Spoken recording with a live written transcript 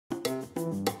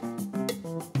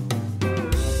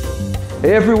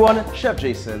Hey everyone, Chef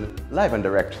Jason, live and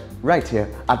direct, right here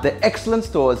at the Excellent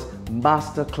Stores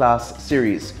Masterclass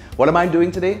series. What am I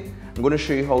doing today? I'm going to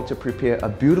show you how to prepare a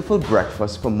beautiful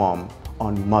breakfast for mom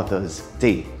on Mother's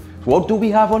Day. What do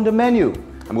we have on the menu?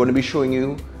 I'm going to be showing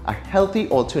you a healthy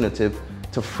alternative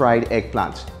to fried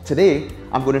eggplant. Today,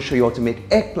 I'm going to show you how to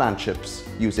make eggplant chips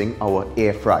using our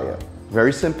air fryer.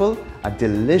 Very simple, a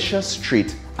delicious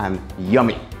treat and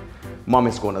yummy. Mom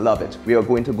is going to love it. We are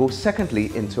going to go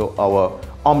secondly into our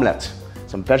omelette.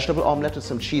 Some vegetable omelette with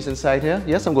some cheese inside here.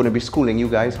 Yes, I'm going to be schooling you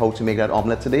guys how to make that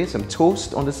omelette today. Some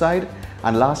toast on the side.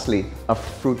 And lastly, a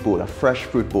fruit bowl, a fresh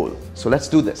fruit bowl. So let's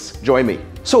do this. Join me.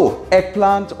 So,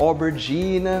 eggplant,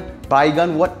 aubergine,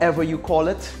 baigan, whatever you call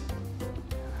it.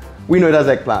 We know it as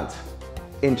eggplant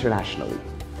internationally.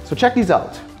 So check these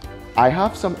out. I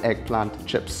have some eggplant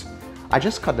chips. I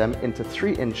just cut them into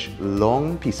 3-inch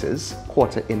long pieces,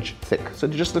 1/4 inch thick. So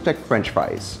they just look like French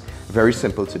fries. Very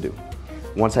simple to do.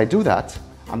 Once I do that,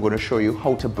 I'm going to show you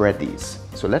how to bread these.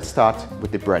 So let's start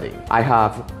with the breading. I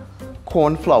have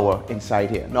corn flour inside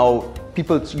here. Now,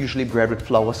 people usually bread with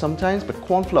flour sometimes, but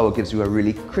corn flour gives you a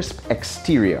really crisp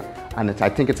exterior. And I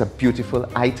think it's a beautiful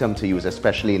item to use,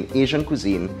 especially in Asian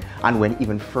cuisine and when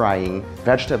even frying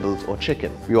vegetables or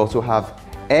chicken. We also have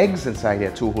eggs inside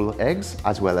here, 2 whole eggs,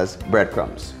 as well as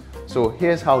breadcrumbs. So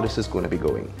here's how this is going to be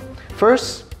going.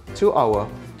 First, to our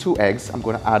 2 eggs, I'm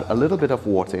going to add a little bit of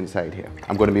water inside here.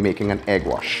 I'm going to be making an egg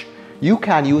wash. You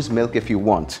can use milk if you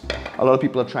want. A lot of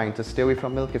people are trying to stay away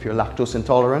from milk if you're lactose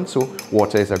intolerant, so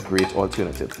water is a great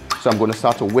alternative. So I'm going to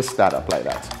start to whisk that up like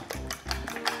that.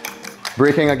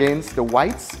 Breaking against the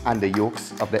whites and the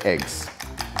yolks of the eggs,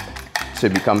 so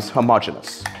it becomes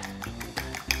homogeneous.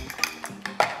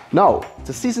 Now,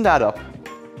 to season that up,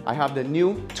 I have the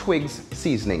new Twigs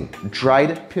seasoning,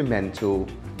 dried pimento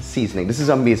seasoning. This is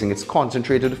amazing. It's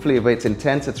concentrated flavor, it's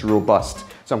intense, it's robust.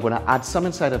 So I'm going to add some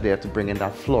inside of there to bring in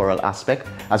that floral aspect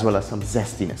as well as some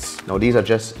zestiness. Now, these are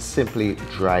just simply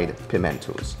dried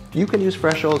pimentos. You can use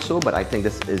fresh also, but I think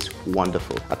this is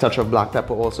wonderful. A touch of black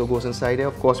pepper also goes inside there.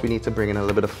 Of course, we need to bring in a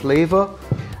little bit of flavor.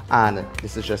 And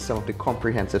this is just some of the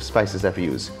comprehensive spices I've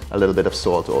used. A little bit of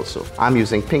salt also. I'm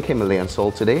using pink Himalayan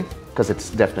salt today because it's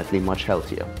definitely much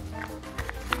healthier.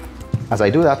 As I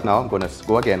do that now, I'm going to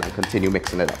go again and continue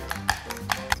mixing it up.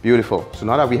 Beautiful. So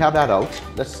now that we have that out,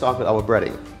 let's start with our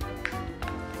breading.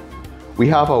 We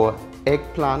have our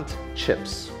eggplant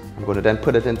chips. I'm going to then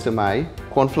put it into my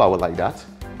corn flour like that.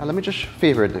 And let me just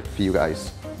favorite it for you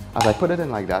guys. As I put it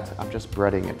in like that, I'm just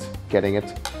breading it, getting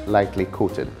it lightly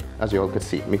coated, as you all could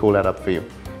see. Let me hold that up for you.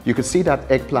 You can see that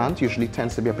eggplant usually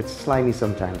tends to be a bit slimy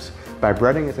sometimes. By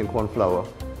breading it in corn flour,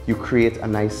 you create a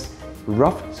nice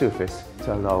rough surface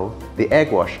to allow the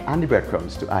egg wash and the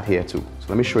breadcrumbs to adhere to. So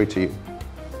let me show it to you.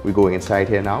 We're going inside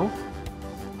here now,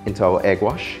 into our egg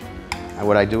wash. And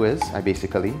what I do is, I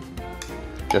basically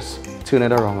just turn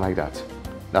it around like that.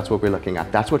 That's what we're looking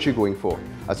at. That's what you're going for.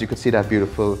 As you can see, that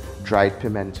beautiful dried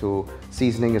pimento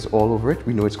seasoning is all over it.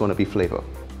 We know it's going to be flavor.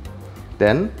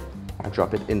 Then I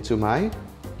drop it into my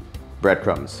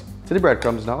breadcrumbs. To the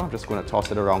breadcrumbs now, I'm just going to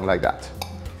toss it around like that.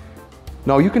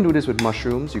 Now you can do this with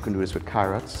mushrooms, you can do this with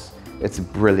carrots. It's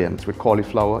brilliant with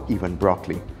cauliflower, even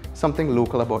broccoli. Something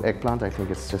local about eggplant, I think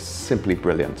it's just simply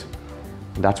brilliant.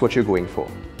 And that's what you're going for.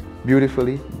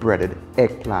 Beautifully breaded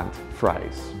eggplant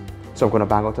fries. So I'm going to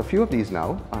bang out a few of these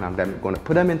now, and I'm then going to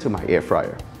put them into my air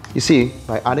fryer. You see,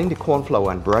 by adding the corn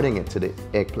flour and breading it to the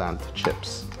eggplant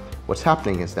chips, what's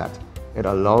happening is that it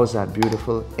allows that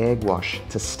beautiful egg wash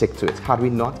to stick to it. Had we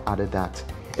not added that,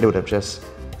 it would have just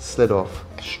slid off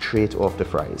straight off the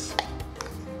fries.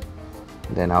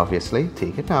 And then obviously,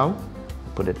 take it now,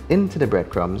 put it into the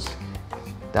breadcrumbs.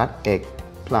 That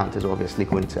eggplant is obviously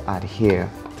going to adhere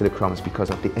to the crumbs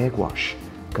because of the egg wash,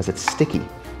 because it's sticky.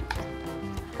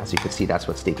 As you can see, that's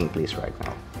what's taking place right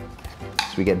now.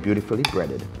 So we get beautifully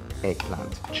breaded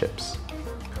eggplant chips.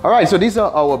 All right, so these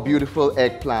are our beautiful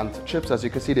eggplant chips. As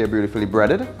you can see, they're beautifully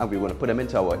breaded, and we want to put them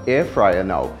into our air fryer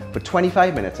now for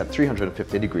 25 minutes at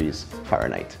 350 degrees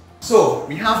Fahrenheit. So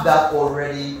we have that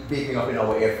already baking up in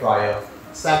our air fryer.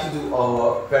 It's time to do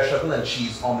our vegetable and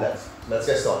cheese omelette. Let's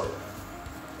get started.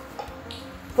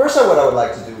 First, what I would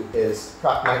like to do is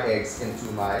crack my eggs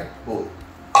into my bowl.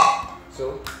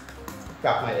 So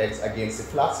crack my eggs against the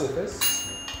flat surface,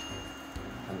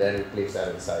 and then we place that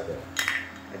inside there.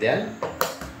 Again.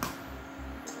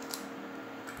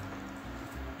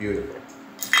 Beautiful.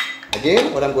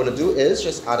 Again, what I'm going to do is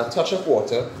just add a touch of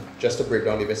water just to break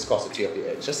down the viscosity of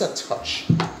the eggs. Just a touch.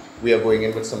 We are going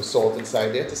in with some salt inside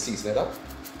there to season it up.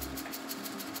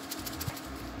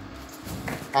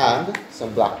 And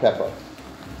some black pepper.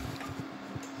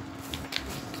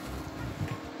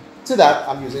 To that,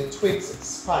 I'm using Twigs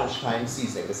Spanish thyme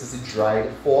seasoning. This is a dried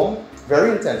form,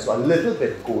 very intense, so a little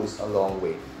bit goes a long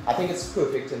way. I think it's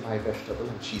perfect in my vegetable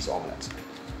and cheese omelette.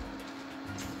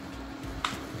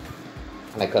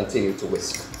 And I continue to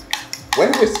whisk.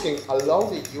 When whisking, allow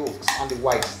the yolks and the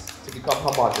whites to become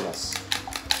homogeneous,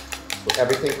 so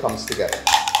everything comes together.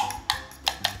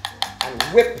 And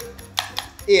whip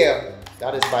air,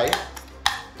 that is by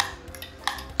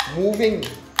moving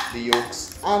the yolks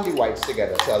and the whites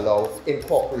together to allow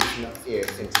incorporation of air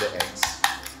into the eggs.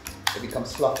 It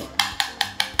becomes fluffy.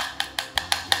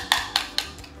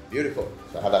 Beautiful.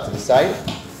 So I have that to the side.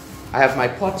 I have my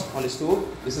pot on the stove.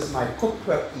 This is my cook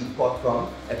prep eat pot from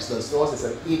Excellent Stores. It's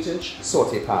an 8-inch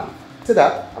saute pan. To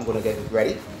that, I'm going to get it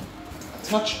ready. A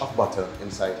touch of butter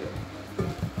inside here.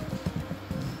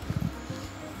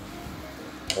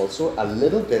 Also a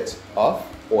little bit of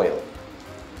oil.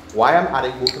 Why I'm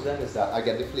adding both of them is that I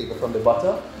get the flavor from the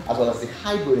butter as well as the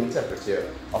high burning temperature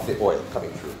of the oil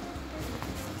coming through.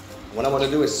 What I want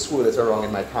to do is swirl it around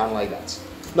in my pan like that.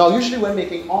 Now usually when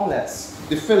making omelettes,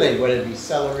 the filling, whether it be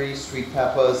celery, sweet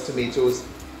peppers, tomatoes,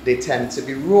 they tend to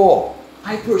be raw.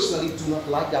 I personally do not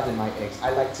like that in my eggs.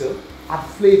 I like to add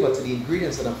flavor to the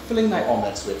ingredients that I'm filling my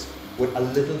omelettes with a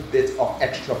little bit of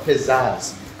extra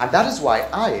pizzazz. And that is why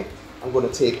I am going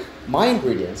to take my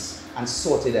ingredients and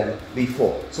saute them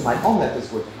before. So my omelette is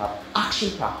going to have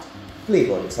action-packed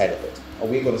flavor inside of it. And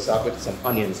we're going to start with some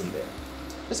onions in there.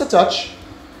 Just a touch.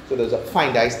 So those are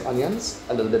fine diced onions,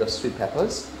 a little bit of sweet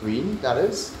peppers, green that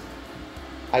is.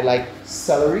 I like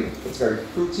celery, it's very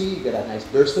fruity, you get a nice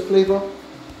burst of flavor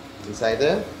inside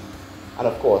there. And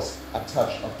of course, a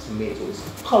touch of tomatoes.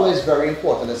 Color is very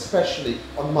important, especially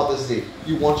on Mother's Day.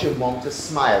 You want your mom to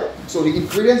smile. So the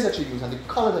ingredients that you use and the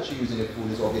color that you use in your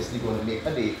food is obviously going to make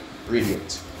a day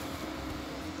radiant.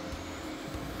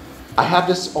 I have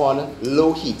this on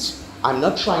low heat. I'm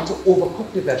not trying to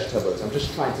overcook the vegetables. I'm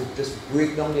just trying to just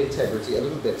break down the integrity a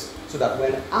little bit so that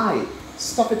when I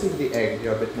stuff it into the egg,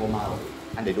 they're a bit more mallow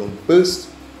and they don't burst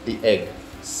the egg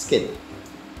skin.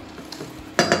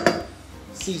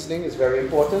 Seasoning is very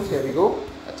important. Here we go.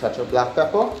 A touch of black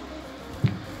pepper,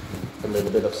 a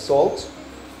little bit of salt.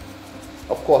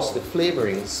 Of course, the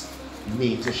flavorings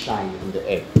need to shine in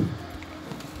the egg.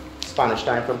 Spanish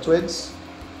thyme from Twigs.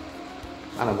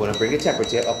 And I'm going to bring the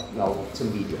temperature up now to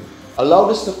medium. Allow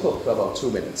this to cook for about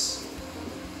 2 minutes.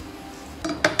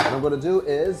 What I'm going to do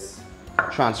is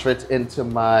transfer it into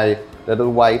my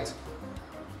little white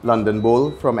London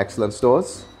bowl from Excellent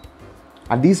Stores.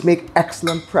 And these make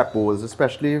excellent prep bowls,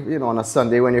 especially on a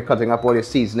Sunday when you're cutting up all your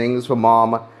seasonings for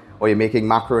mom, or you're making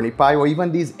macaroni pie, or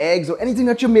even these eggs, or anything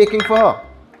that you're making for her.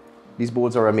 These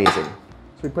bowls are amazing.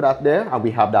 So we put that there, and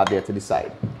we have that there to the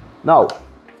side. Now, I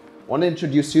want to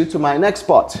introduce you to my next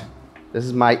pot. This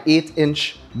is my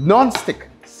 8-inch non-stick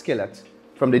skillet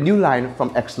from the new line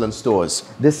from Excellent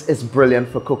Stores. This is brilliant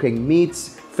for cooking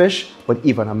meats, fish, but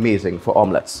even amazing for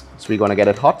omelettes. So we're going to get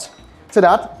it hot. To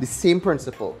that, the same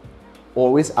principle.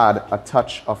 Always add a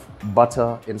touch of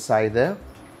butter inside there.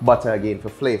 Butter again for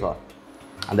flavor.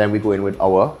 And then we go in with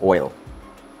our oil.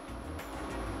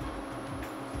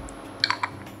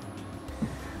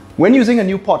 When using a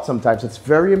new pot, sometimes it's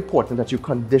very important that you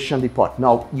condition the pot.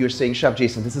 Now, you're saying, Chef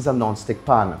Jason, this is a non-stick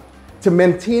pan. To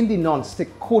maintain the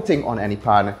non-stick coating on any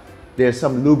pan, there's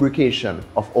some lubrication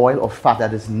of oil or fat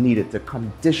that is needed to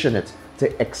condition it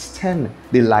to extend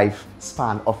the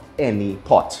lifespan of any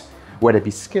pot. Whether it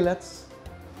be skillets,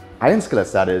 iron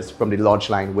skillets that is, from the large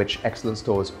line, which Excellent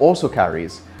Stores also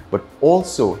carries, but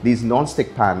also these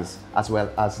non-stick pans, as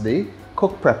well as the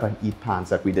cook, prep, and eat pans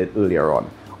that we did earlier on.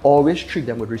 Always treat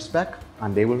them with respect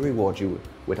and they will reward you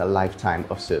with a lifetime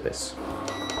of service.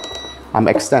 I'm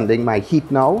extending my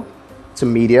heat now to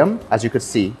medium. As you could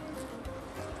see,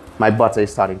 my butter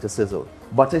is starting to sizzle.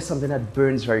 Butter is something that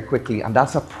burns very quickly, and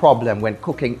that's a problem when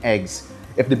cooking eggs.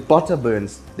 If the butter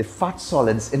burns, the fat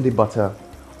solids in the butter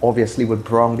obviously will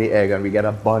brown the egg and we get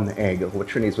a bun egg, or what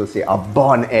Trinidadians will say, a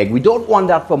bun egg. We don't want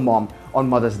that for mom on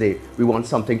Mother's Day. We want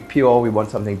something pure, we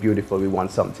want something beautiful, we want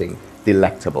something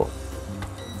delectable.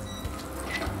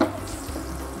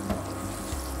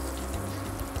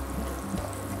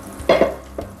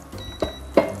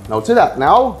 Now to that,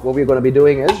 now what we're going to be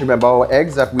doing is, remember our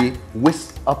eggs that we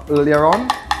whisked up earlier on?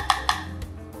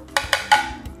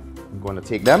 I'm going to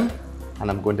take them and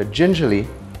I'm going to gingerly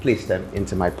place them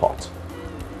into my pot.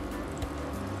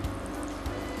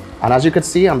 And as you can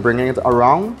see, I'm bringing it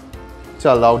around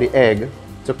to allow the egg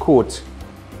to coat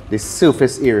the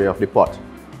surface area of the pot.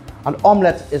 An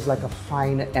omelette is like a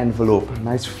fine envelope, a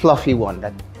nice fluffy one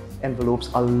that envelopes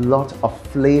a lot of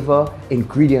flavor,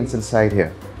 ingredients inside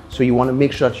here. So you want to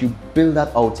make sure that you build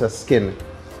that outer skin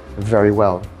very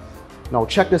well. Now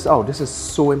check this out. This is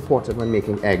so important when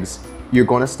making eggs. You're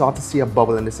going to start to see a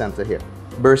bubble in the center here.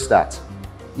 Burst that.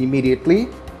 Immediately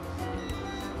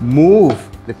move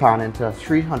the pan into a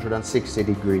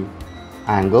 360-degree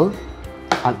angle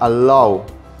and allow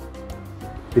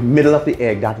the middle of the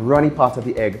egg, that runny part of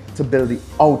the egg, to build the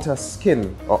outer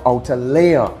skin or outer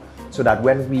layer, so that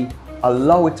when we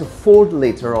allow it to fold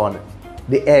later on,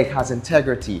 the egg has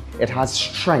integrity, it has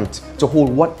strength to hold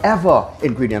whatever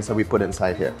ingredients that we put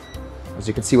inside here. As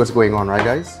you can see what's going on, right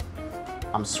guys?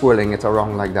 I'm swirling it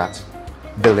around like that,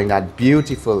 building that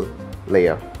beautiful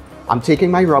layer. I'm taking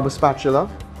my rubber spatula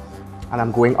and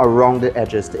I'm going around the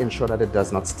edges to ensure that it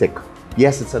does not stick.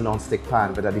 Yes, it's a non-stick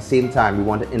pan, but at the same time, we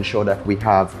want to ensure that we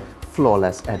have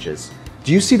flawless edges.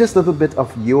 Do you see this little bit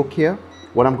of yolk here?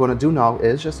 What I'm going to do now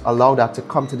is just allow that to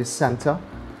come to the center,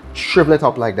 shrivel it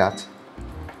up like that,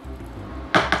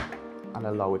 and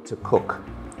allow it to cook.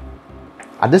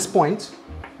 At this point,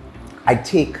 I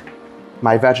take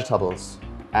my vegetables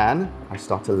and I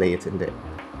start to lay it in there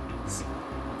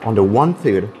on the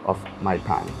 1/3 of my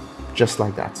pan, just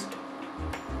like that.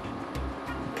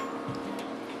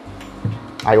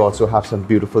 I also have some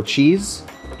beautiful cheese,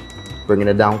 bringing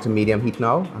it down to medium heat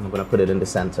now, and I'm going to put it in the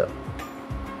center.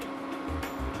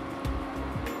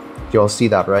 You all see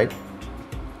that, right?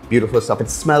 Beautiful stuff. It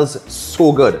smells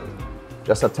so good.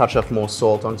 Just a touch of more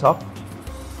salt on top.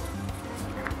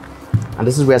 And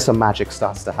this is where some magic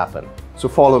starts to happen. So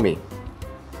follow me.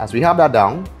 As we have that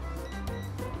down,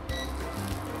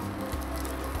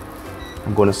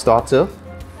 I'm going to start to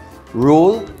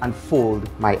roll and fold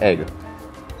my egg.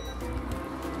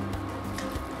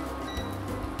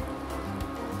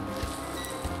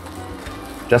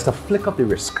 Just a flick of the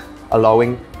wrist,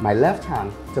 allowing my left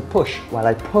hand to push while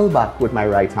I pull back with my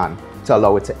right hand to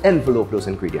allow it to envelope those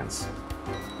ingredients.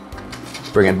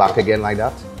 Bring it back again like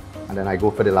that, and then I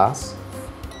go for the last.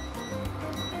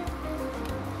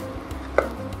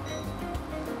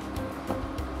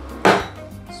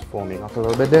 It's foaming up a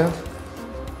little bit there.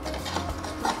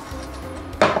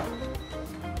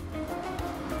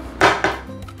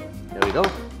 There we go,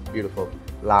 beautiful.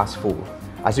 Last fold.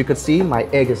 As you can see, my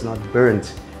egg is not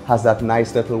burnt, has that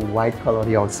nice little white color on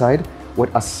the outside with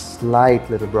a slight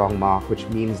little brown mark, which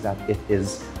means that it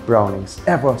is browning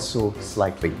ever so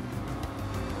slightly.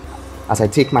 As I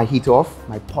take my heat off,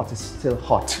 my pot is still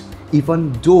hot.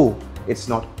 Even though it's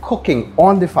not cooking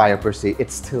on the fire per se,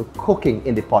 it's still cooking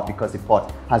in the pot because the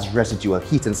pot has residual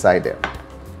heat inside there.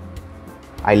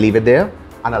 I leave it there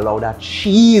and allow that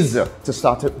cheese to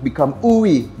start to become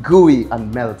ooey, gooey,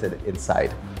 and melted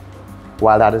inside.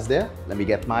 While that is there, let me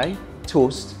get my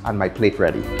toast and my plate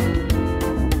ready.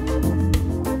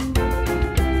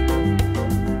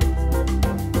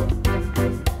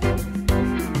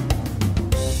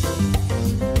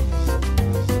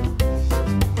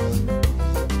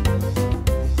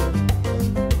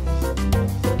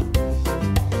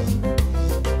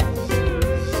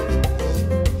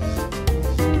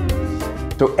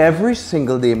 So every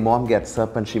single day, mom gets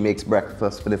up and she makes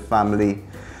breakfast for the family.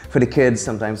 For the kids,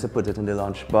 sometimes they put it in the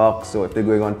lunch box, or if they're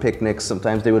going on picnics,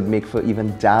 sometimes they would make for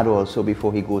even dad also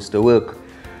before he goes to work.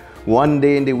 One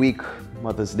day in the week,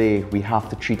 Mother's Day, we have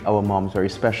to treat our moms very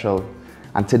special.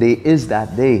 And today is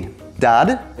that day.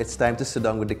 Dad, it's time to sit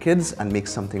down with the kids and make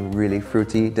something really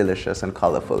fruity, delicious, and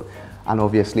colorful. And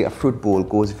obviously, a fruit bowl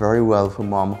goes very well for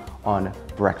mom on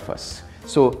breakfast.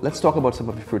 So let's talk about some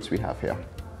of the fruits we have here.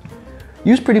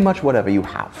 Use pretty much whatever you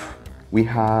have. We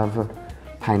have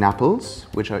pineapples,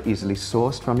 which are easily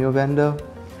sourced from your vendor.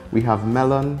 We have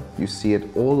melon. You see it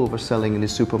all over selling in the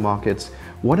supermarkets.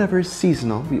 Whatever is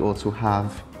seasonal, we also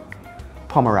have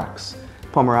pomerancs.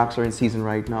 Pomerancs are in season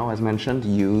right now. As mentioned,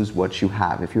 use what you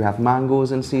have. If you have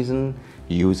mangoes in season,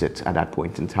 use it at that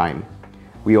point in time.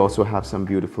 We also have some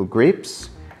beautiful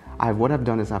grapes. What I've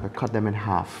done is I've cut them in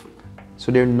half.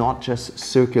 So they're not just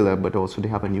circular, but also they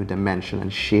have a new dimension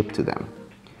and shape to them.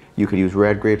 You could use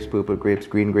red grapes, purple grapes,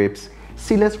 green grapes.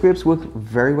 Seedless grapes work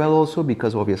very well also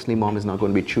because obviously mom is not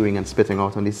going to be chewing and spitting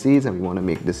out on the seeds, and we want to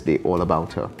make this day all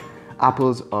about her.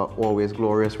 Apples are always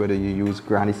glorious, whether you use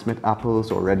Granny Smith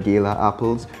apples or Red Gala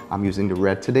apples. I'm using the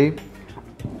red today.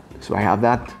 So I have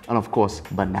that. And of course,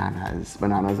 bananas.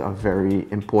 Bananas are very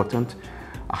important.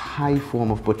 A high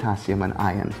form of potassium and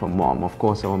iron for mom. Of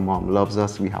course, our mom loves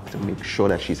us. We have to make sure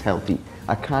that she's healthy.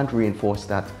 I can't reinforce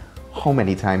that how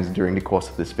many times during the course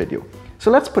of this video. So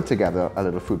let's put together a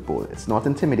little fruit bowl. It's not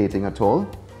intimidating at all.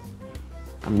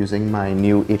 I'm using my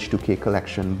new H2K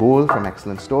collection bowl from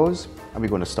Excellent Stores, and we're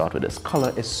going to start with this.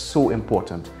 Color is so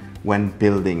important when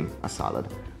building a salad.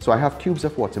 So I have cubes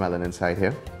of watermelon inside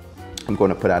here. I'm going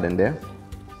to put that in there.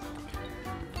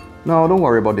 Now, don't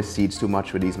worry about the seeds too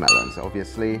much with these melons.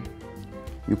 Obviously,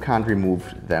 you can't remove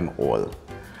them all.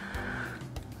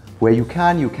 Where you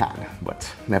can,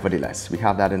 but nevertheless, we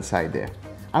have that inside there.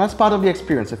 And that's part of the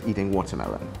experience of eating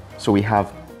watermelon. So we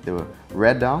have the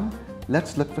red down.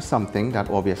 Let's look for something that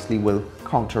obviously will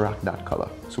counteract that color.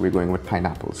 So we're going with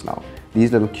pineapples now.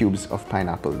 These little cubes of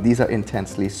pineapple, these are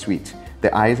intensely sweet.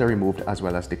 The eyes are removed as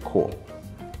well as the core.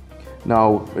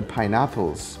 Now with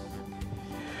pineapples,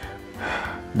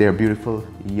 they're a beautiful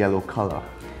yellow color.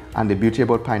 And the beauty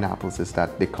about pineapples is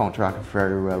that they counteract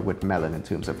very well with melon in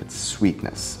terms of its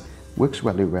sweetness. Works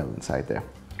really well inside there.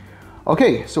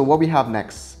 Okay, so what we have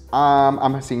next?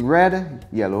 I'm seeing red,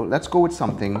 yellow. Let's go with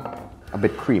something a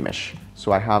bit creamish.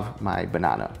 So I have my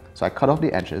banana. So I cut off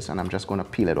the edges and I'm just going to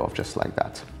peel it off just like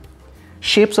that.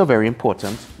 Shapes are very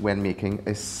important when making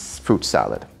a fruit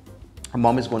salad.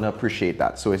 Mom is going to appreciate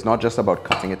that. So it's not just about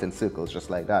cutting it in circles just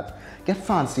like that. Get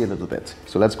fancy a little bit.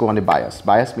 So let's go on the bias.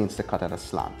 Bias means to cut at a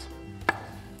slant.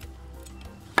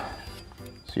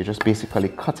 So you're just basically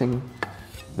cutting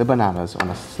the bananas on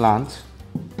a slant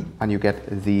and you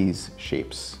get these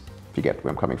shapes. If you get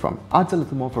where I'm coming from. Adds a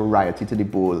little more variety to the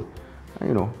bowl.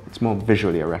 You know, it's more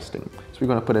visually arresting. So we're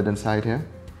going to put it inside here.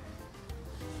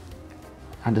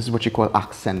 And this is what you call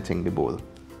accenting the bowl.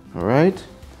 All right?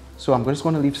 So I'm just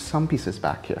going to leave some pieces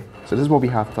back here. So this is what we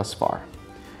have thus far.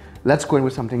 Let's go in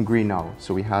with something green now.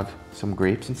 So we have some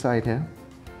grapes inside here.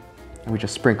 And we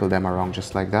just sprinkle them around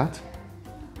just like that.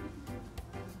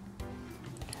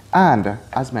 And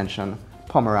as mentioned,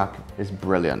 pomerac is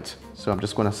brilliant. So I'm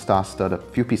just going to stud a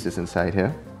few pieces inside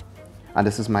here. And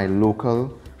this is my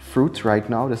local fruit right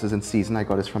now. This is in season. I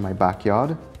got this from my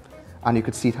backyard. And you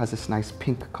can see it has this nice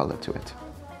pink color to it.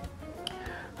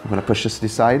 I'm going to push this to the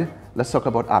side. Let's talk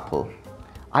about apple.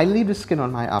 I leave the skin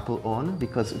on my apple on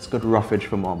because it's good roughage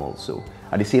for Mom also.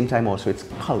 At the same time also it's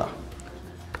color.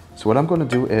 So what I'm going to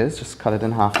do is just cut it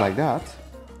in half like that.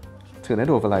 Turn it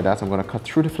over like that. I'm going to cut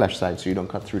through the flesh side so you don't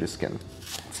cut through the skin.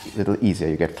 It's a little easier,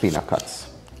 you get cleaner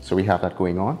cuts. So we have that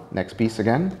going on. Next piece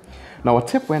again. Now a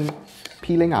tip when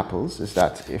peeling apples is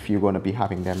that if you're going to be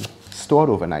having them stored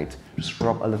overnight, just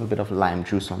rub a little bit of lime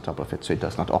juice on top of it so it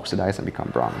does not oxidize and become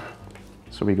brown.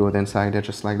 So we go inside there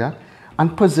just like that.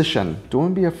 And position.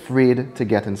 Don't be afraid to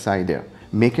get inside there.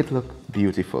 Make it look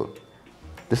beautiful.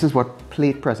 This is what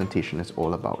plate presentation is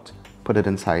all about. Put it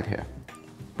inside here.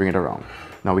 Bring it around.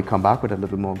 Now we come back with a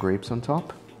little more grapes on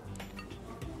top.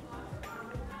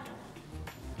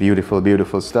 Beautiful,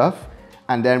 beautiful stuff.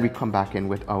 And then we come back in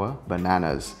with our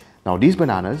bananas. Now these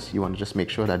bananas, you want to just make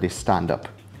sure that they stand up.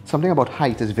 Something about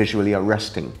height is visually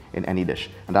arresting in any dish.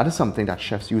 And that is something that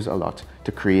chefs use a lot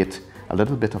to create a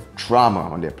little bit of drama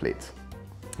on their plate.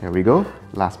 Here we go.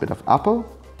 Last bit of apple.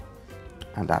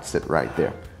 And that's it right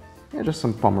there. Yeah, just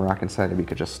some pomerac inside that we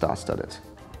could just stud it.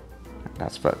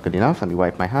 That's good enough. Let me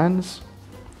wipe my hands.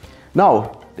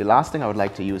 Now, the last thing I would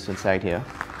like to use inside here,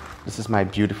 this is my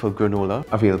beautiful granola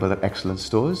available at excellent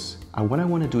stores. And what I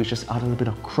want to do is just add a little bit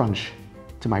of crunch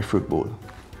to my fruit bowl.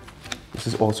 This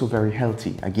is also very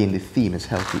healthy. Again, the theme is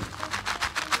healthy.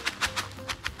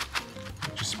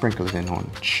 Just sprinkle it in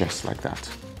on just like that.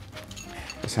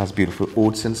 This has beautiful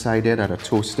oats inside there that are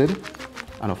toasted.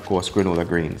 And of course, granola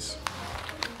grains.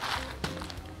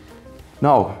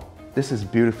 Now, this is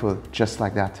beautiful just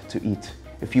like that to eat.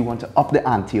 If you want to up the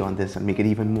ante on this and make it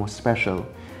even more special,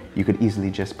 you could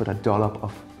easily just put a dollop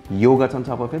of yogurt on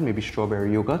top of it, maybe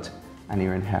strawberry yogurt, and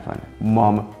you're in heaven.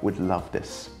 Mom would love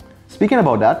this. Speaking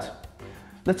about that,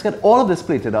 let's get all of this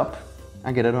plated up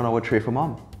and get it on our tray for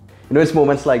Mom. You know, it's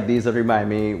moments like these that remind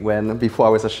me when, before I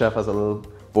was a chef as a little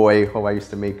boy, how I used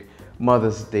to make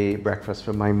Mother's Day breakfast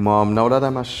for my mom. Now that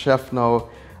I'm a chef now,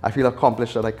 I feel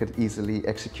accomplished that I could easily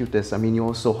execute this. I mean, you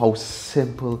also how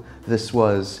simple this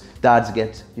was. Dads,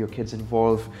 get your kids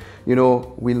involved. You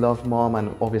know, we love Mom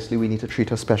and obviously we need to treat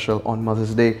her special on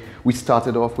Mother's Day. We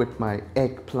started off with my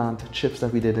eggplant chips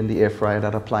that we did in the air fryer.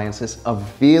 That appliances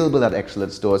available at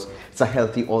excellent stores. It's a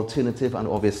healthy alternative and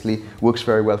obviously works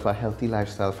very well for a healthy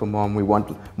lifestyle for Mom. We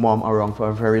want Mom around for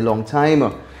a very long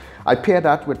time. I pair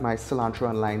that with my cilantro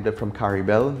and lime dip from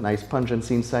Caribel. Nice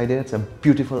pungency inside there. It's a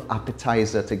beautiful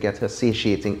appetizer to get her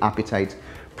satiating appetite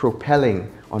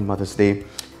propelling on Mother's Day.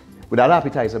 With that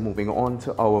appetizer, moving on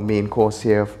to our main course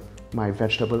here, my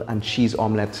vegetable and cheese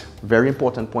omelette. Very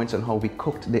important points on how we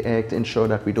cooked the egg to ensure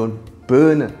that we don't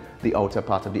burn the outer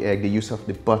part of the egg, the use of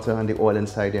the butter and the oil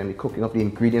inside there, and the cooking of the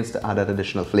ingredients to add that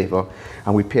additional flavor.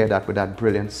 And we pair that with that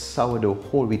brilliant sourdough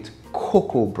whole wheat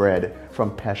cocoa bread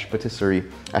from Pesh Patisserie.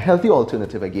 A healthy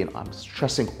alternative. Again, I'm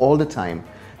stressing all the time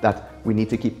that we need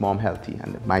to keep Mom healthy,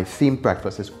 and my themed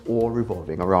breakfast is all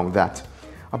revolving around that.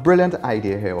 A brilliant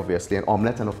idea here, obviously, an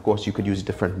omelette, and of course you could use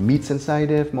different meats inside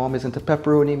there. If mom is into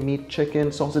pepperoni, meat, chicken,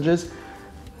 sausages,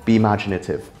 be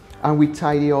imaginative. And we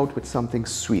tidy out with something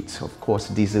sweet. Of course,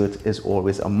 dessert is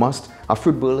always a must. Our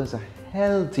fruit bowl is a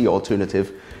healthy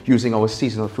alternative using our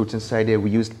seasonal fruits inside there. We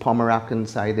used pomerac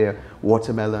inside there,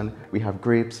 watermelon, we have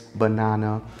grapes,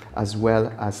 banana, as well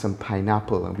as some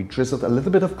pineapple. And we drizzled a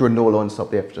little bit of granola on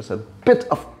top there for just a bit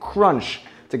of crunch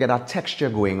to get our texture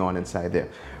going on inside there.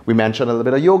 We mentioned a little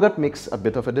bit of yogurt makes a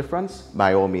bit of a difference,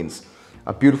 by all means.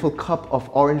 A beautiful cup of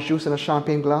orange juice in a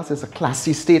champagne glass is a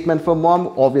classy statement for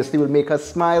mom. Obviously will make her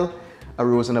smile. A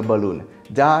rose and a balloon.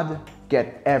 Dad,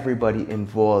 get everybody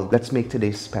involved. Let's make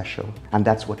today special. And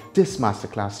that's what this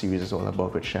Masterclass series is all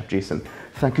about with Chef Jason.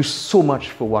 Thank you so much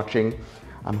for watching.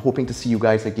 I'm hoping to see you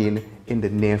guys again in the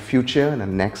near future in the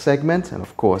next segment. And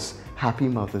of course, happy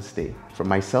Mother's Day. From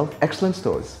myself, Excellent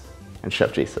Stores, and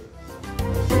Chef Jason.